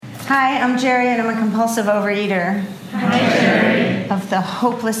Hi, I'm Jerry, and I'm a compulsive overeater. Hi, Jerry. Of the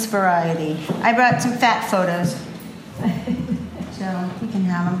hopeless variety. I brought some fat photos, so you can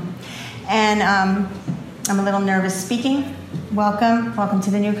have them. And I'm a little nervous speaking. Welcome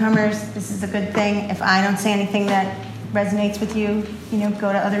to the newcomers. This is a good thing. If I don't say anything that resonates with you,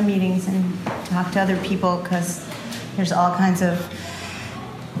 go to other meetings and talk to other people, because there's all kinds of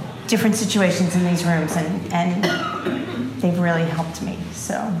different situations in these rooms, and they've really helped me.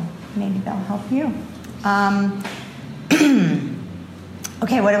 So maybe they'll help you.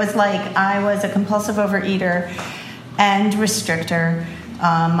 Okay, what it was like. I was a compulsive overeater and restrictor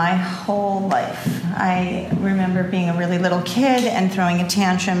my whole life. I remember being a really little kid and throwing a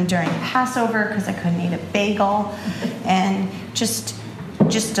tantrum during Passover because I couldn't eat a bagel, and just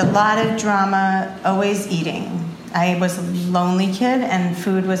a lot of drama, always eating. I was a lonely kid, and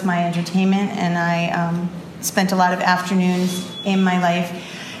food was my entertainment, and I spent a lot of afternoons in my life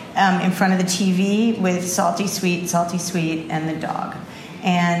in front of the TV with Salty Sweet, and the dog.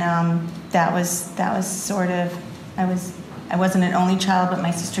 And that was sort of, I wasn't an only child, but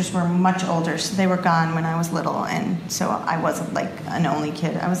my sisters were much older, so they were gone when I was little, and so I wasn't like an only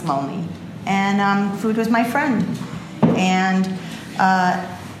kid. I was lonely. And food was my friend. And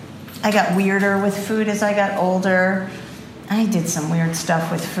I got weirder with food as I got older. I did some weird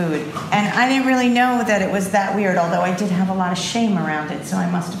stuff with food. And I didn't really know that it was that weird, although I did have a lot of shame around it, so I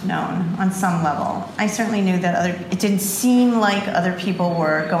must have known on some level. I certainly knew that it didn't seem like other people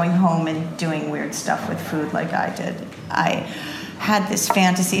were going home and doing weird stuff with food like I did. I had this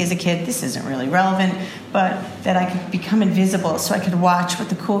fantasy as a kid, this isn't really relevant, but that I could become invisible so I could watch what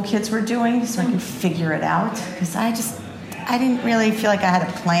the cool kids were doing so I could figure it out, because I didn't really feel like I had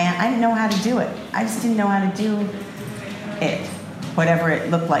a plan. I didn't know how to do it. I just didn't know how to do it, whatever it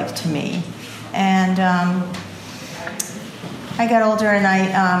looked like to me. And I got older, and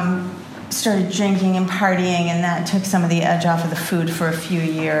I started drinking and partying, and that took some of the edge off of the food for a few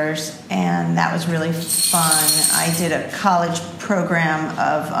years, and that was really fun. I did a college program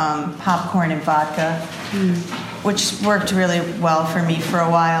of popcorn and vodka, which worked really well for me for a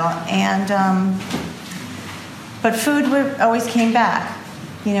while. And but food always came back.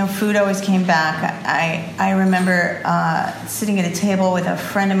 Food always came back. I remember sitting at a table with a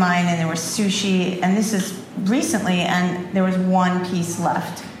friend of mine, and there was sushi, and this is recently, and there was one piece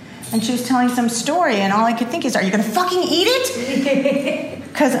left. And she was telling some story, and all I could think is, are you going to fucking eat it?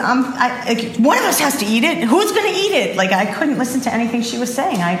 Because one of us has to eat it. Who's going to eat it? I couldn't listen to anything she was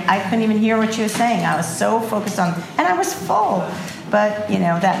saying. I couldn't even hear what she was saying. I was so focused on, and I was full. But,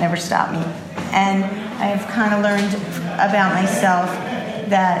 that never stopped me. And I've kind of learned about myself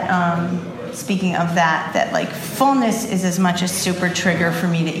that, speaking of that fullness is as much a super trigger for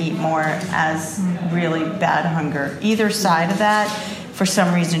me to eat more as really bad hunger. Either side of that, for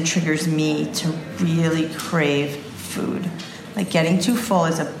some reason, triggers me to really crave food. Getting too full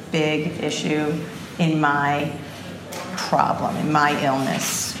is a big issue in my problem, in my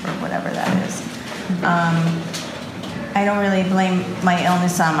illness, or whatever that is. I don't really blame my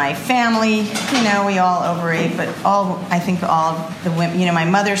illness on my family. We all overeat, but I think all of the women, my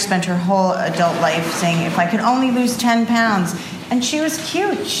mother spent her whole adult life saying, if I could only lose 10 pounds. And she was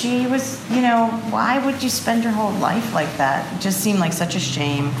cute. She was, why would you spend your whole life like that? It just seemed like such a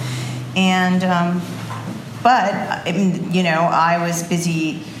shame. And, I was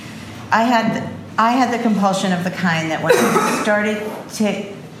busy. I had the compulsion of the kind that when I started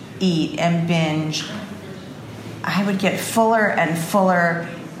to eat and binge, I would get fuller and fuller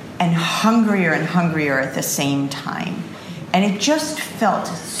and hungrier at the same time. And it just felt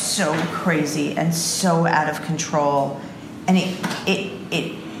so crazy and so out of control. And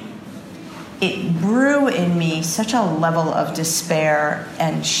it brew in me such a level of despair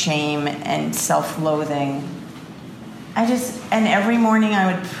and shame and self-loathing. And every morning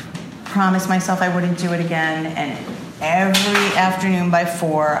I would promise myself I wouldn't do it again. And every afternoon by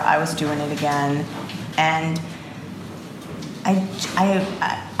 4, I was doing it again. And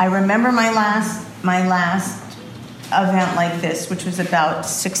I remember my last event like this, which was about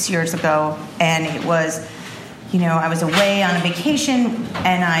 6 years ago, and it was, I was away on a vacation,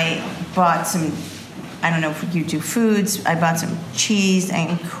 and I bought some, I don't know if you do foods, I bought some cheese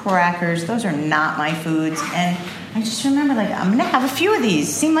and crackers. Those are not my foods, and I just remember, I'm going to have a few of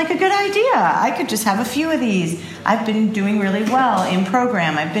these. Seemed like a good idea. I could just have a few of these. I've been doing really well in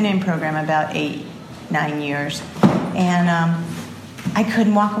program. I've been in program about 8-9 years. And I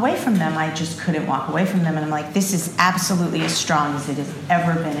couldn't walk away from them. I just couldn't walk away from them. And I'm like, this is absolutely as strong as it has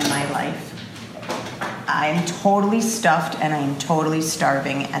ever been in my life. I'm totally stuffed and I'm totally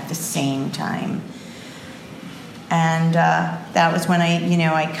starving at the same time. And that was when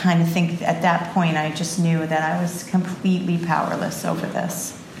I kind of think at that point I just knew that I was completely powerless over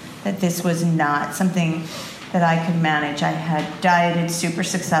this, that this was not something that I could manage. I had dieted super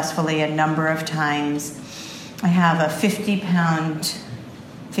successfully a number of times. I have a 50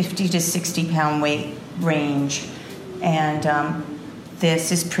 to 60 pound weight range, and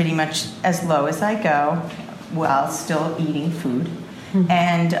this is pretty much as low as I go while still eating food.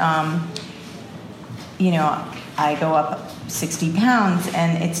 And I go up 60 pounds,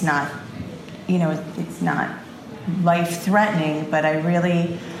 and it's not life-threatening, but I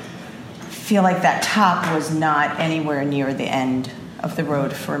really feel like that top was not anywhere near the end of the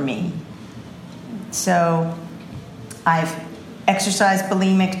road for me. So I've exercised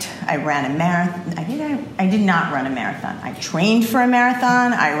bulimic. I ran a marathon. I did not run a marathon. I trained for a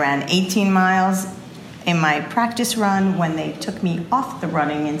marathon. I ran 18 miles in my practice run when they took me off the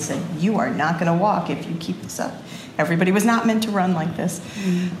running and said, you are not going to walk if you keep this up. Everybody was not meant to run like this.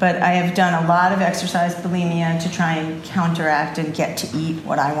 But I have done a lot of exercise bulimia to try and counteract and get to eat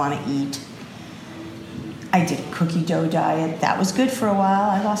what I want to eat. I did a cookie dough diet. That was good for a while.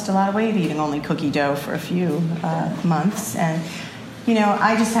 I lost a lot of weight eating only cookie dough for a few months. And,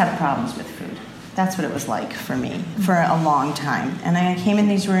 I just had problems with food. That's what it was like for me for a long time. And I came in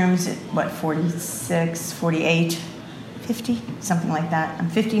these rooms at, 46, 48, 50, something like that. I'm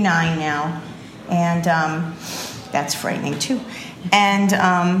 59 now. And that's frightening, too. And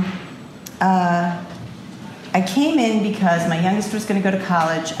I came in because my youngest was going to go to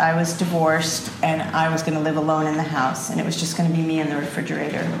college. I was divorced, and I was going to live alone in the house, and it was just going to be me and the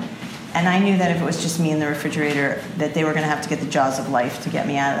refrigerator. And I knew that if it was just me and the refrigerator, that they were going to have to get the jaws of life to get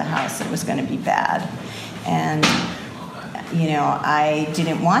me out of the house. It was going to be bad. And, I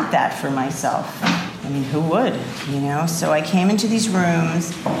didn't want that for myself. I mean, who would, So I came into these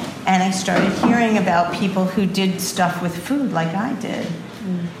rooms, and I started hearing about people who did stuff with food like I did.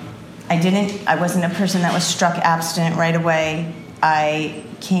 I wasn't a person that was struck abstinent right away. I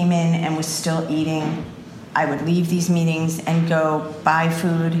came in and was still eating. I would leave these meetings and go buy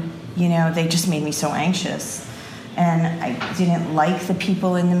food. They just made me so anxious. And I didn't like the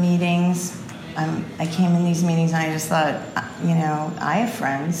people in the meetings. I came in these meetings and I just thought, I have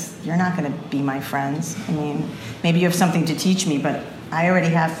friends. You're not going to be my friends. I mean, maybe you have something to teach me, but I already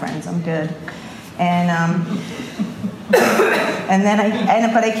have friends. I'm good. And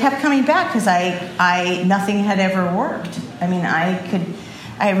but I kept coming back because nothing had ever worked. I mean,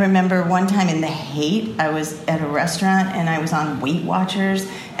 I remember one time in the Haight, I was at a restaurant and I was on Weight Watchers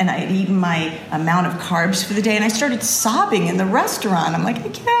and I had eaten my amount of carbs for the day and I started sobbing in the restaurant. I'm like, I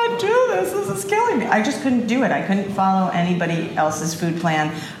can't do this. This is killing me. I just couldn't do it. I couldn't follow anybody else's food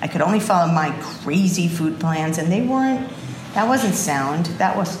plan. I could only follow my crazy food plans, and that wasn't sound.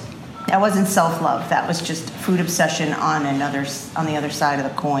 That wasn't self-love. That was just food obsession on the other side of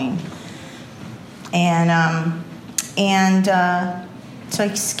the coin. So I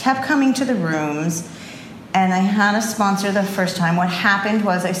kept coming to the rooms, and I had a sponsor the first time. What happened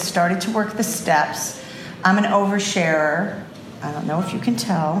was I started to work the steps. I'm an oversharer. I don't know if you can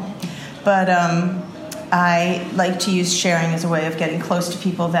tell, but I like to use sharing as a way of getting close to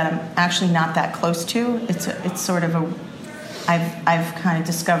people that I'm actually not that close to. It's sort of I've kind of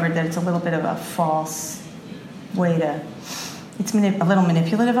discovered that it's a little bit of a false way to. It's a little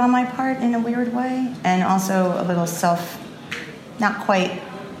manipulative on my part in a weird way, and also a little not quite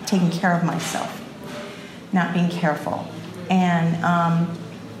taking care of myself, not being careful. And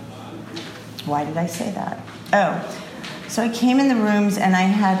why did I say that? Oh, so I came in the rooms and I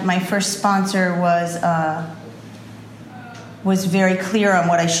had my first sponsor was very clear on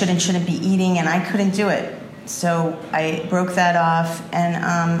what I should and shouldn't be eating, and I couldn't do it. So I broke that off, and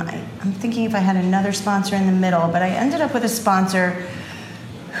I'm thinking if I had another sponsor in the middle, but I ended up with a sponsor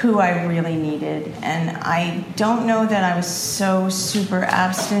who I really needed. And I don't know that I was so super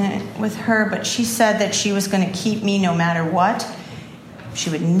abstinent with her, but she said that she was going to keep me no matter what. She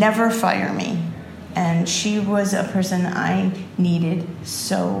would never fire me. And she was a person I needed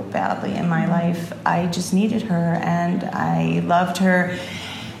so badly in my life. I just needed her, and I loved her.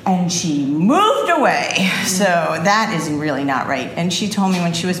 And she moved away. So that is really not right. And she told me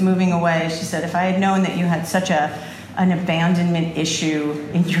when she was moving away, she said, if I had known that you had such an abandonment issue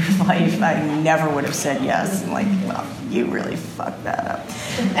in your life, I never would have said yes. I'm like, well, you really fucked that up.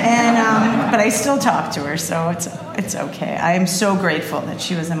 And but I still talk to her, so it's okay. I am so grateful that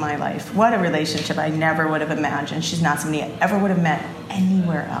she was in my life. What a relationship I never would have imagined. She's not somebody I ever would have met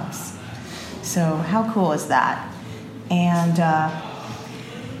anywhere else. So how cool is that? And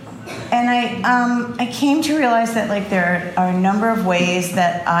I came to realize that there are a number of ways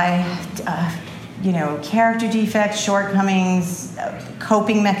that I character defects, shortcomings,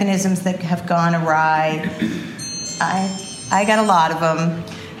 coping mechanisms that have gone awry. I got a lot of them.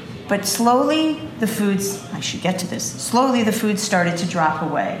 But slowly the foods started to drop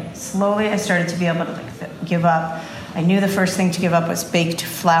away. Slowly I started to be able to give up. I knew the first thing to give up was baked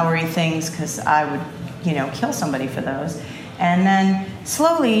floury things because I would, kill somebody for those. And then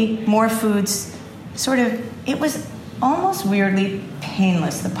slowly more foods it was almost weirdly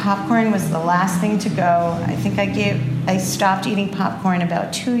painless. The popcorn was the last thing to go. I think I stopped eating popcorn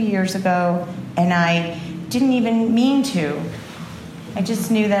about 2 years ago, and I didn't even mean to. I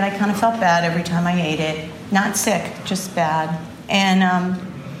just knew that I kind of felt bad every time I ate it. Not sick, just bad. And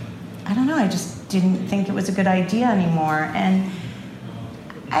I don't know, I just didn't think it was a good idea anymore. And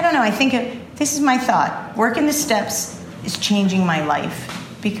I don't know, I think this is my thought. Working the steps is changing my life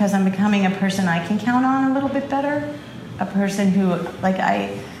because I'm becoming a person I can count on a little bit better. A person who,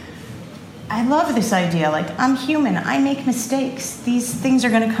 I love this idea. I'm human. I make mistakes. These things are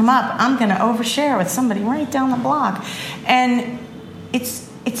going to come up. I'm going to overshare with somebody right down the block. And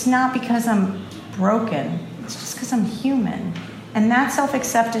it's not because I'm broken. It's just because I'm human. And that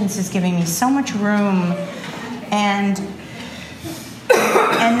self-acceptance is giving me so much room. And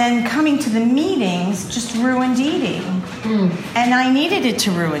then coming to the meetings just ruined eating. And I needed it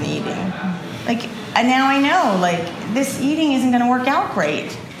to ruin eating. And now I know, this eating isn't going to work out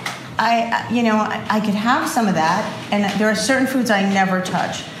great. I could have some of that, and there are certain foods I never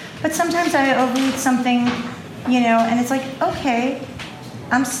touch. But sometimes I overeat something, and it's okay,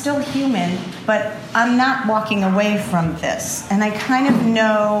 I'm still human, but I'm not walking away from this. And I kind of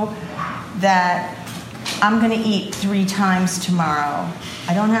know that I'm going to eat 3 times tomorrow.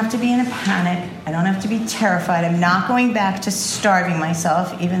 I don't have to be in a panic. I don't have to be terrified. I'm not going back to starving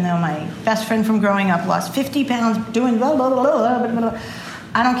myself, even though my best friend from growing up lost 50 pounds doing blah, blah, blah, blah, blah, blah.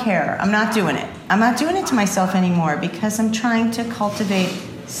 I don't care. I'm not doing it. I'm not doing it to myself anymore because I'm trying to cultivate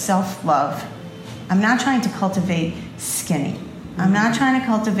self-love. I'm not trying to cultivate skinny. I'm not trying to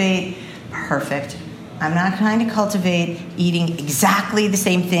cultivate perfect. I'm not trying to cultivate eating exactly the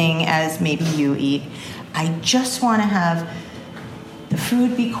same thing as maybe you eat. I just want to have the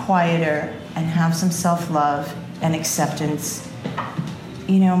food be quieter and have some self-love and acceptance.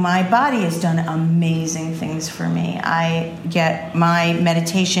 My body has done amazing things for me. I get my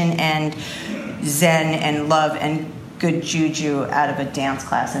meditation and Zen and love and good juju out of a dance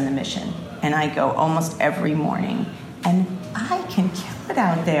class in the Mission. And I go almost every morning. And I can kill it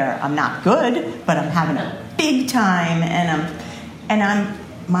out there. I'm not good, but I'm having a big time. And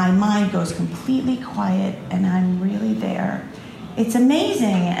my mind goes completely quiet and I'm really there. It's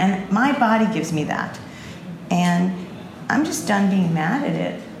amazing, and my body gives me that. And I'm just done being mad at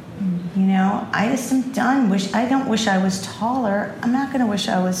it. I just am done. I don't wish I was taller. I'm not going to wish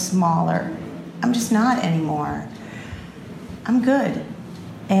I was smaller. I'm just not anymore. I'm good.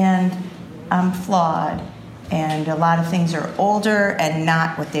 And I'm flawed. And a lot of things are older and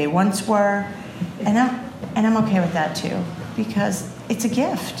not what they once were. And I'm okay with that too, because it's a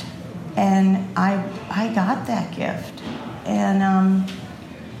gift. And I got that gift. And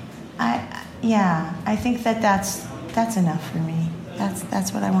I think that's enough for me.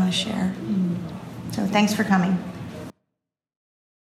 That's what I want to share. So thanks for coming.